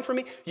got a plan for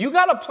me, you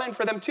got a plan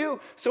for them too.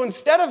 So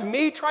instead of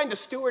me trying to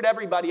steward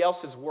everybody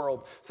else's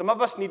world, some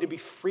of us need to be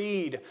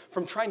freed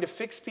from trying to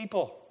fix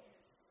people.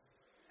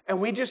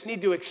 And we just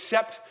need to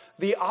accept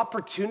the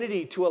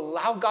opportunity to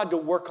allow God to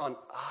work on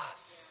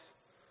us.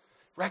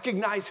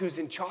 Recognize who's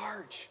in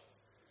charge.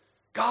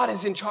 God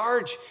is in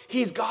charge.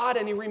 He's God,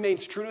 and he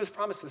remains true to his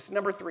promise. This is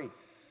number 3.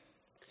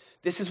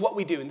 This is what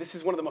we do, and this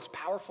is one of the most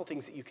powerful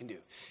things that you can do,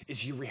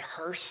 is you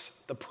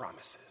rehearse the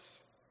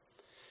promises.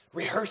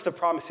 Rehearse the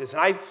promises.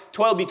 And I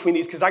toiled between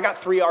these because I got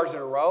 3 R's in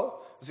a row,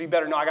 so you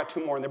better know I got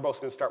 2 more, and they're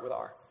both going to start with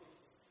R.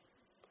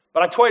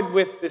 But I toyed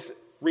with this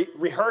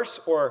rehearse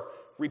or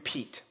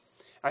repeat.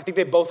 I think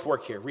they both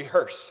work here.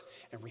 Rehearse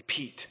and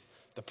repeat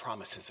the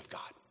promises of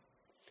God.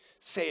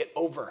 Say it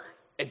over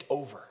and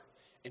over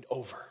and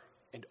over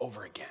and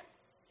over again.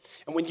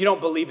 And when you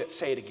don't believe it,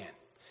 say it again.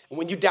 And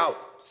when you doubt,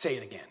 say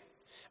it again.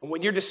 And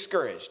when you're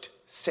discouraged,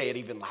 say it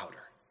even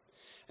louder.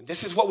 And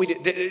this is what we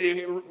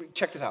did.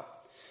 Check this out.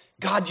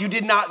 God, you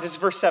did not, this is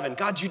verse 7.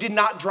 God, you did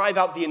not drive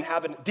out the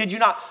inhabitants. Did you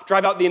not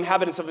drive out the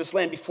inhabitants of this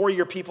land before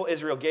your people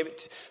Israel gave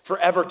it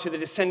forever to the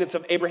descendants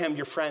of Abraham,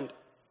 your friend?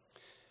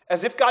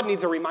 As if God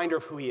needs a reminder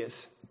of who he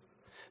is.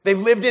 They've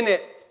lived in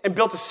it and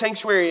built a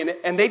sanctuary in it,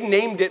 and they've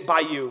named it by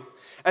you.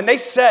 And they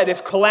said,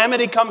 if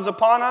calamity comes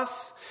upon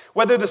us,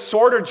 whether the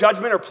sword or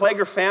judgment or plague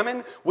or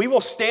famine, we will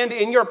stand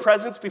in your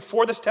presence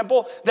before this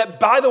temple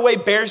that, by the way,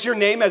 bears your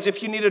name as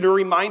if you needed a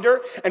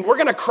reminder. And we're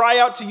going to cry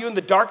out to you in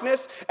the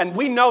darkness, and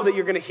we know that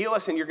you're going to heal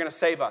us and you're going to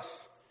save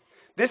us.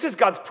 This is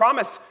God's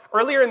promise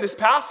earlier in this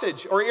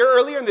passage, or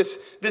earlier in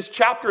this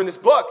chapter in this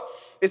book.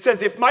 It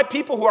says, if my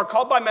people who are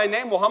called by my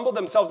name will humble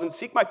themselves and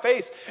seek my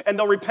face, and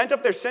they'll repent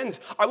of their sins,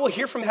 I will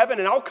hear from heaven,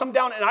 and I'll come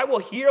down, and I will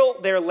heal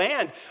their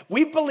land.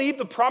 We believe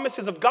the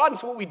promises of God, and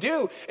so what we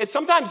do is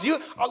sometimes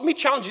let me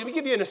challenge you, let me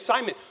give you an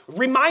assignment.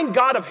 Remind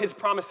God of his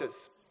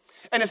promises.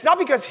 And it's not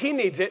because he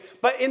needs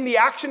it, but in the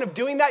action of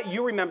doing that,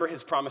 you remember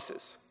his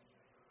promises.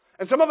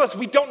 And some of us,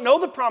 we don't know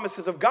the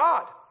promises of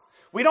God.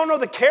 We don't know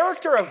the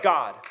character of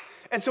God.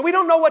 And so we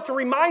don't know what to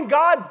remind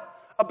God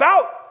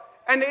about.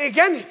 And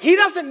again, he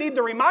doesn't need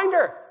the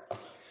reminder.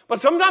 But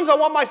sometimes I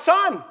want my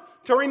son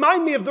to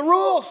remind me of the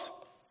rules.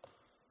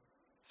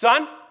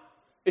 Son,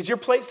 is your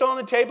plate still on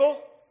the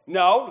table?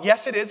 No.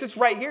 Yes, it is. It's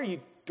right here,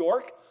 you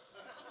dork.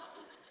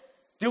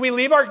 Do we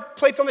leave our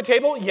plates on the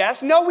table?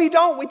 Yes. No, we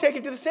don't. We take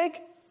it to the sink.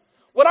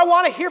 What I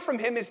want to hear from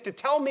him is to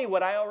tell me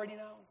what I already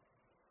know.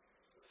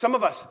 Some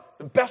of us,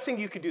 the best thing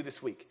you could do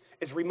this week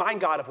is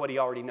remind God of what he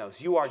already knows.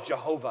 You are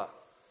Jehovah.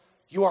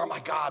 You are my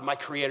God, my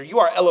creator. You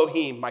are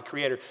Elohim, my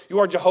creator. You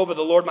are Jehovah,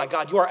 the Lord, my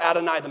God. You are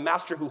Adonai, the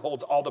master who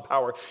holds all the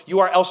power. You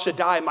are El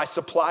Shaddai, my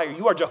supplier.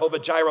 You are Jehovah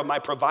Jireh, my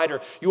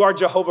provider. You are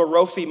Jehovah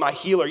Rophi, my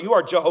healer. You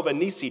are Jehovah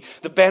Nisi,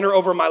 the banner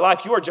over my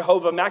life. You are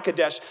Jehovah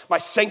Makadesh, my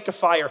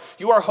sanctifier.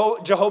 You are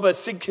Jehovah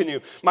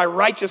Sidkenu, my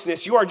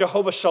righteousness. You are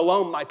Jehovah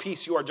Shalom, my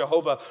peace. You are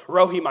Jehovah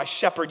Rohi, my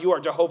shepherd. You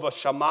are Jehovah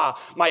Shammah,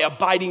 my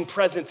abiding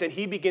presence. And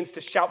he begins to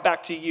shout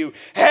back to you,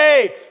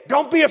 hey,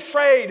 don't be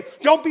afraid.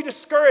 Don't be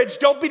discouraged.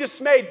 Don't be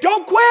dismayed.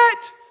 Don't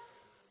quit,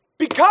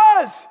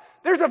 because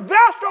There's a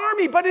vast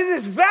army, but it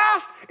is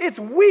vast. It's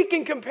weak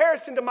in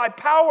comparison to my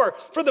power.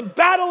 For the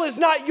battle is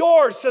not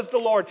yours, says the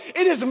Lord.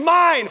 It is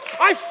mine.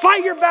 I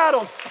fight your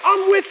battles.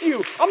 I'm with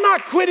you. I'm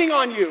not quitting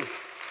on you.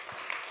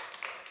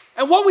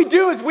 And what we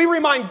do is we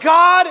remind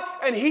God,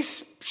 and he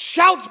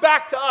shouts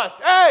back to us,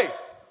 hey,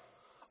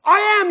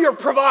 I am your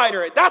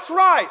provider. That's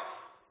right.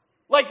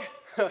 Like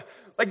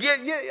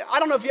I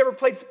don't know if you ever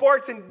played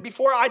sports, and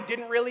before I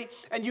didn't really,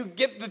 and you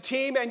get the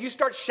team and you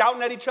start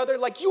shouting at each other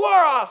like, you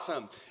are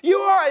awesome. You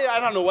are, I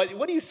don't know,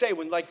 what do you say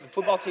when like the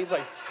football teams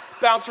like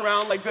bounce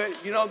around like,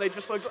 they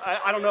just look,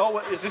 I don't know,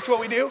 is this what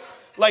we do?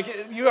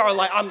 Like you are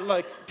like, I'm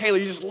like, Taylor,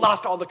 you just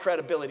lost all the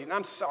credibility. And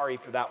I'm sorry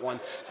for that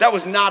one. That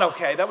was not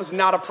okay. That was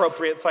not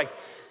appropriate. It's like,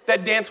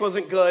 that dance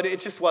wasn't good. It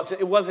just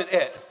wasn't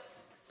it.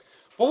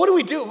 But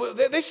what do?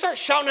 They start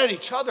shouting at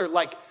each other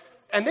like,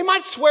 and they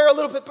might swear a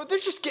little bit, but they're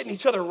just getting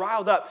each other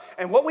riled up.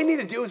 And what we need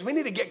to do is we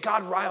need to get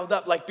God riled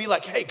up. Like, be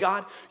like, hey,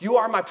 God, you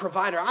are my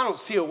provider. I don't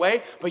see a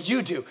way, but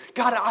you do.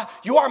 God,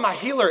 you are my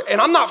healer.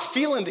 And I'm not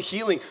feeling the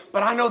healing,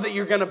 but I know that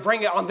you're going to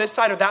bring it on this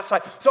side or that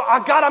side. So,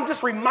 God, I'm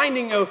just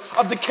reminding you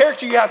of the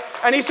character you have.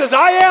 And he says,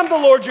 I am the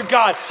Lord your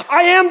God.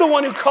 I am the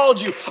one who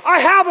called you. I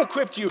have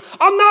equipped you.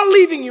 I'm not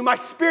leaving you. My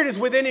spirit is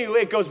within you.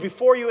 It goes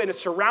before you and it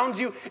surrounds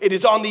you. It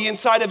is on the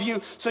inside of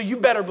you. So you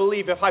better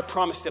believe if I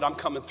promised it, I'm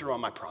coming through on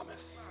my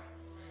promise.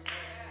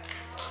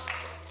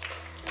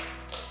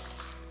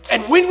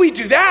 And when we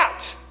do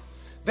that,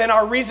 then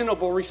our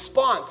reasonable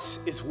response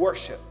is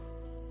worship.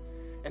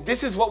 And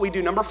this is what we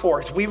do. Number 4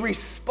 is we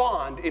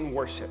respond in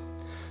worship.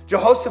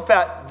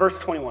 Jehoshaphat, verse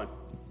 21.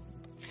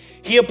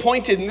 He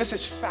appointed, and this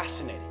is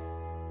fascinating.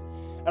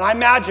 And I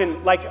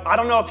imagine, like, I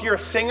don't know if you're a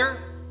singer.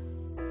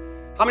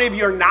 How many of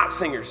you are not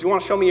singers? You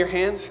want to show me your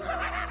hands?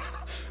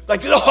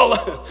 Like,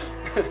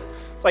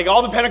 it's like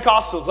all the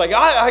Pentecostals. Like,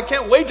 I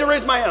can't wait to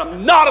raise my hand.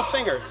 I'm not a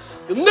singer.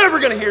 You're never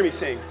going to hear me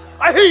sing.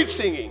 I hate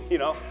singing, you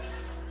know.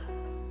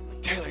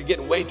 Taylor, you're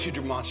getting way too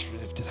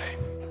demonstrative today.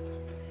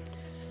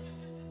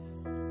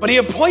 But he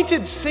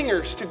appointed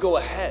singers to go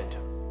ahead.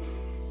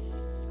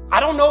 I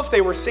don't know if they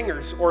were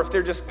singers or if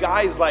they're just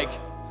guys like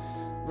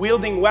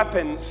wielding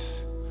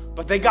weapons,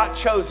 but they got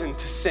chosen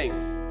to sing.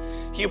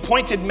 He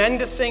appointed men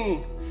to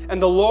sing and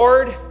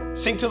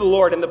sing to the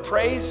Lord and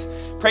praise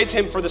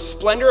him for the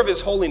splendor of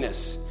his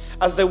holiness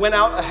as they went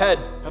out ahead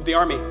of the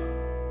army.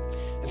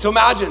 And so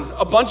imagine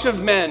a bunch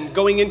of men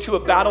going into a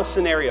battle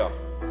scenario.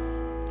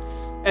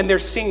 And they're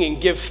singing,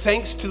 give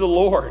thanks to the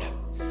Lord,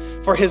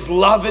 for his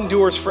love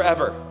endures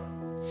forever.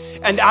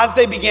 And as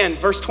they began,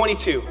 verse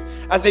 22,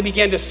 as they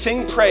began to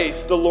sing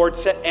praise, the Lord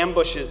set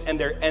ambushes and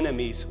their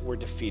enemies were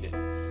defeated.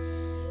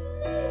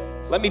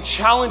 Let me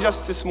challenge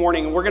us this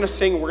morning, and we're gonna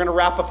sing, we're gonna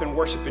wrap up in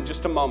worship in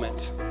just a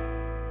moment.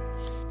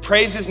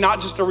 Praise is not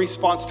just a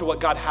response to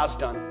what God has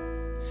done.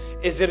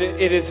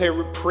 It is a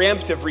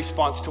preemptive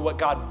response to what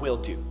God will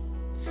do.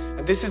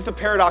 And this is the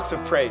paradox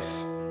of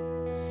praise.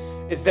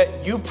 Is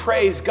that you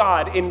praise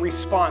God in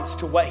response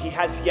to what he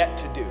has yet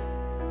to do,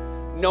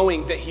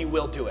 knowing that he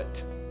will do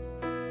it.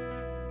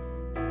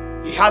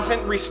 He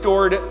hasn't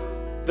restored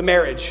the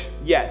marriage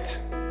yet,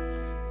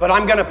 but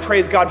I'm gonna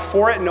praise God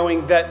for it,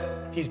 knowing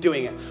that he's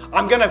doing it.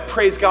 I'm gonna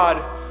praise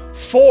God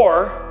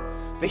for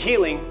the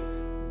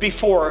healing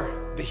before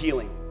the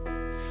healing.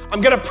 I'm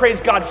gonna praise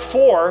God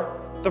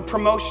for the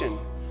promotion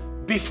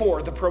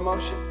before the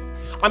promotion.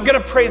 I'm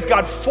gonna praise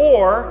God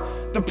for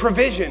the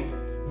provision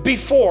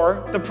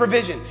before the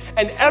provision.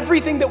 And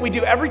everything that we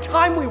do, every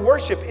time we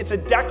worship, it's a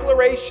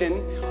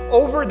declaration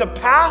over the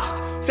past,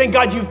 saying,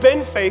 God, you've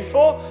been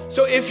faithful.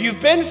 So if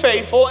you've been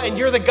faithful and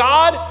you're the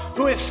God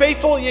who is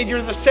faithful,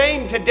 you're the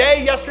same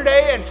today,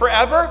 yesterday, and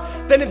forever,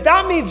 then if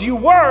that means you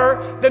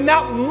were, then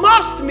that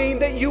must mean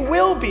that you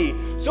will be.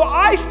 So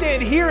I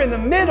stand here in the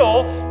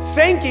middle,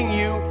 thanking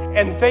you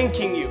and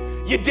thanking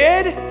you. You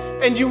did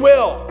and you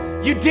will.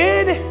 You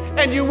did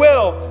and you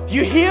will.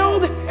 You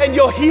healed and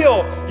you'll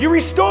heal. You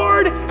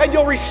restored and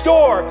you'll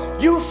restore.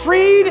 You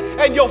freed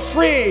and you'll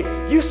free.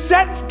 You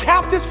set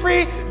captives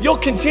free, you'll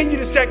continue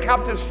to set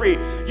captives free.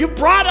 You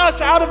brought us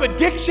out of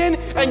addiction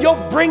and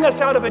you'll bring us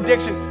out of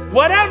addiction.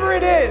 Whatever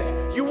it is,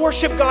 you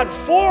worship God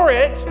for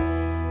it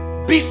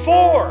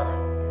before.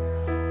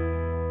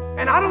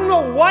 And I don't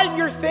know what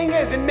your thing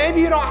is, and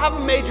maybe you don't have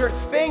a major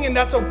thing, and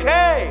that's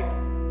okay.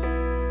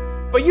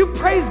 But you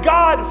praise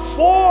God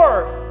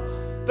for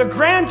the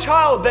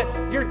grandchild that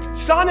your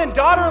son and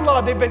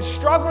daughter-in-law, they've been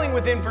struggling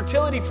with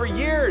infertility for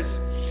years.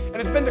 And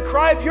it's been the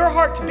cry of your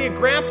heart to be a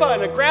grandpa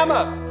and a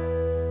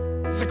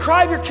grandma. It's the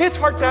cry of your kid's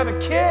heart to have a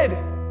kid.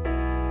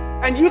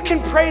 And you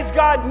can praise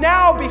God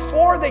now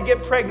before they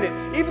get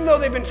pregnant, even though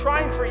they've been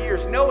trying for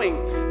years,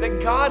 knowing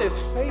that God is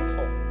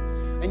faithful.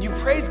 And you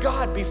praise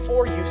God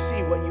before you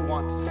see what you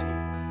want to see.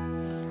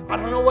 I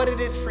don't know what it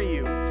is for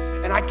you,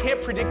 and I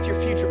can't predict your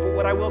future, but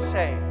what I will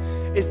say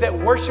is that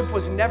worship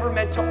was never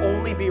meant to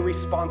only be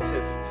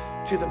responsive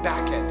to the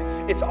back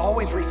end. It's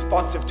always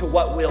responsive to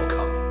what will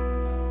come.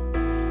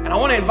 And I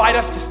want to invite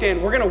us to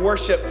stand. We're going to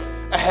worship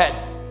ahead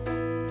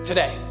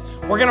today.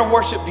 We're going to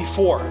worship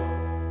before.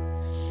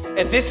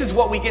 And this is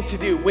what we get to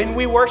do. When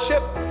we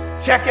worship,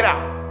 check it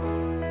out.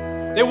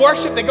 They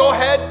worship, they go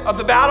ahead of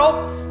the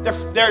battle.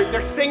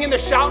 They're singing, they're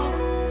shouting.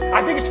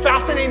 I think it's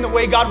fascinating the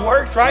way God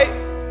works, right?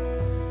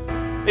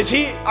 You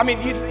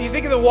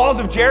think of the walls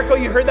of Jericho,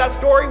 you heard that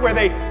story where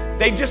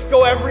they just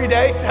go every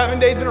day, 7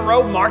 days in a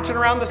row, marching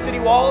around the city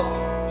walls,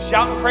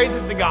 shouting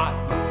praises to God.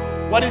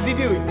 What does he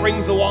do? He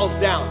brings the walls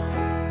down.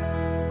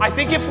 I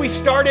think if we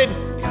started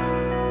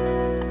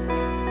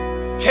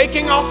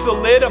taking off the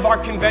lid of our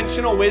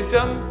conventional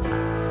wisdom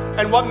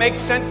and what makes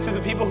sense to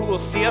the people who will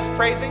see us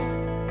praising,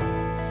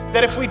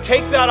 that if we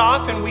take that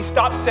off and we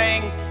stop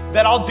saying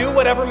that I'll do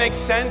whatever makes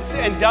sense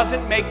and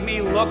doesn't make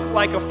me look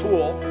like a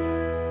fool,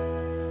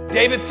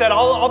 David said,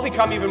 I'll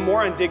become even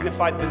more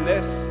undignified than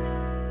this.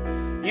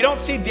 You don't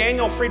see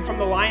Daniel freed from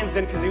the lion's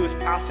den because he was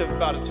passive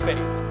about his faith.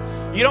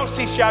 You don't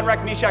see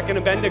Shadrach, Meshach, and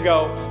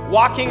Abednego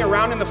walking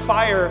around in the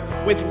fire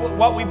with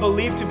what we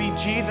believe to be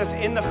Jesus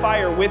in the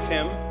fire with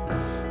him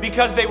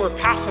because they were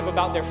passive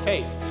about their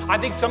faith. I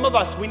think some of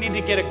us, we need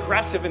to get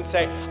aggressive and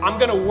say, I'm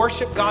going to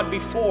worship God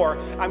before.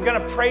 I'm going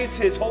to praise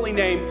his holy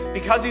name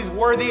because he's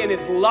worthy and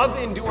his love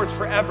endures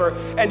forever.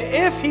 And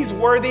if he's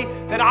worthy,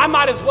 then I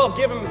might as well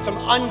give him some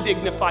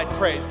undignified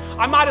praise.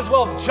 I might as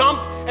well jump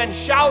and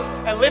shout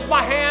and lift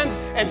my hands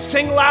and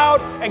sing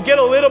loud and get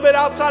a little bit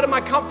outside of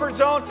my comfort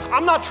zone.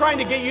 I'm not trying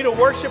to get you to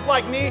worship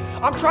like me.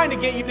 I'm trying to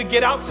get you to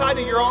get outside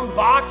of your own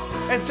box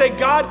and say,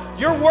 God,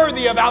 you're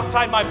worthy of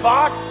outside my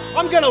box.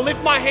 I'm going to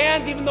lift my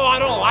hands even though I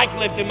don't like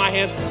lifting my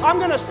hands. I'm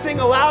going to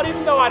sing aloud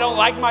even though I don't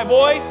like my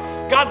voice.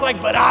 God's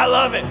like, but I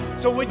love it.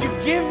 So would you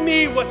give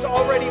me what's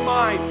already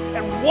mine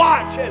and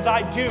watch as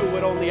I do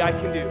what only I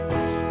can do?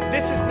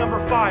 This is number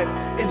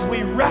 5, is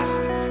we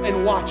rest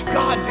and watch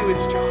God do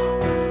his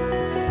job.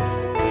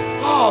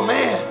 Oh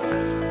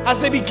man, as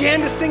they began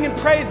to sing and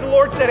praise, the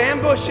Lord set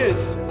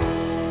ambushes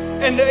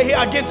and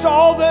against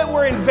all that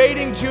were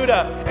invading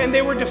Judah, and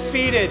they were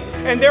defeated.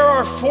 And there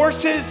are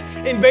forces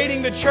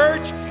invading the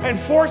church, and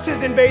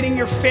forces invading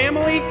your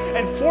family,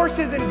 and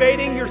forces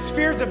invading your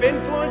spheres of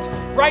influence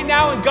right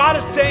now. And God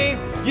is saying,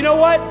 you know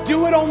what? Do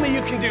what only you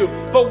can do,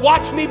 but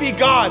watch me be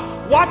God.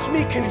 Watch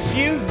me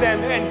confuse them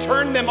and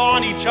turn them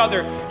on each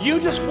other. You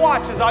just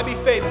watch as I be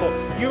faithful.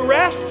 You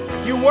rest,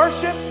 you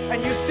worship,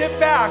 and you sit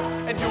back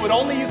and do what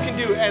only you can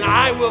do, and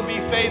I will be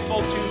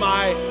faithful to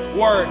my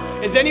word.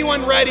 Is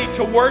anyone ready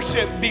to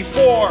worship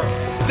before?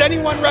 Is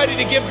anyone ready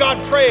to give God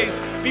praise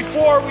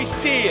before we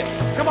see it?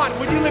 Come on,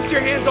 would you lift your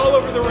hands all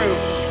over the room?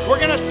 We're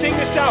gonna sing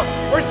this out.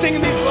 We're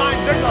singing these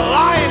lines. There's a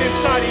lion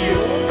inside of you.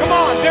 Come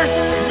on, there's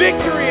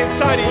victory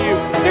inside of you.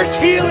 There's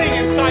healing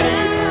inside of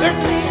you. There's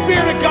the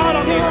Spirit of God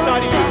on the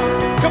inside of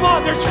you. Come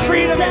on, there's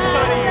freedom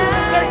inside of you.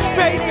 There's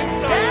faith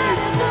inside of you.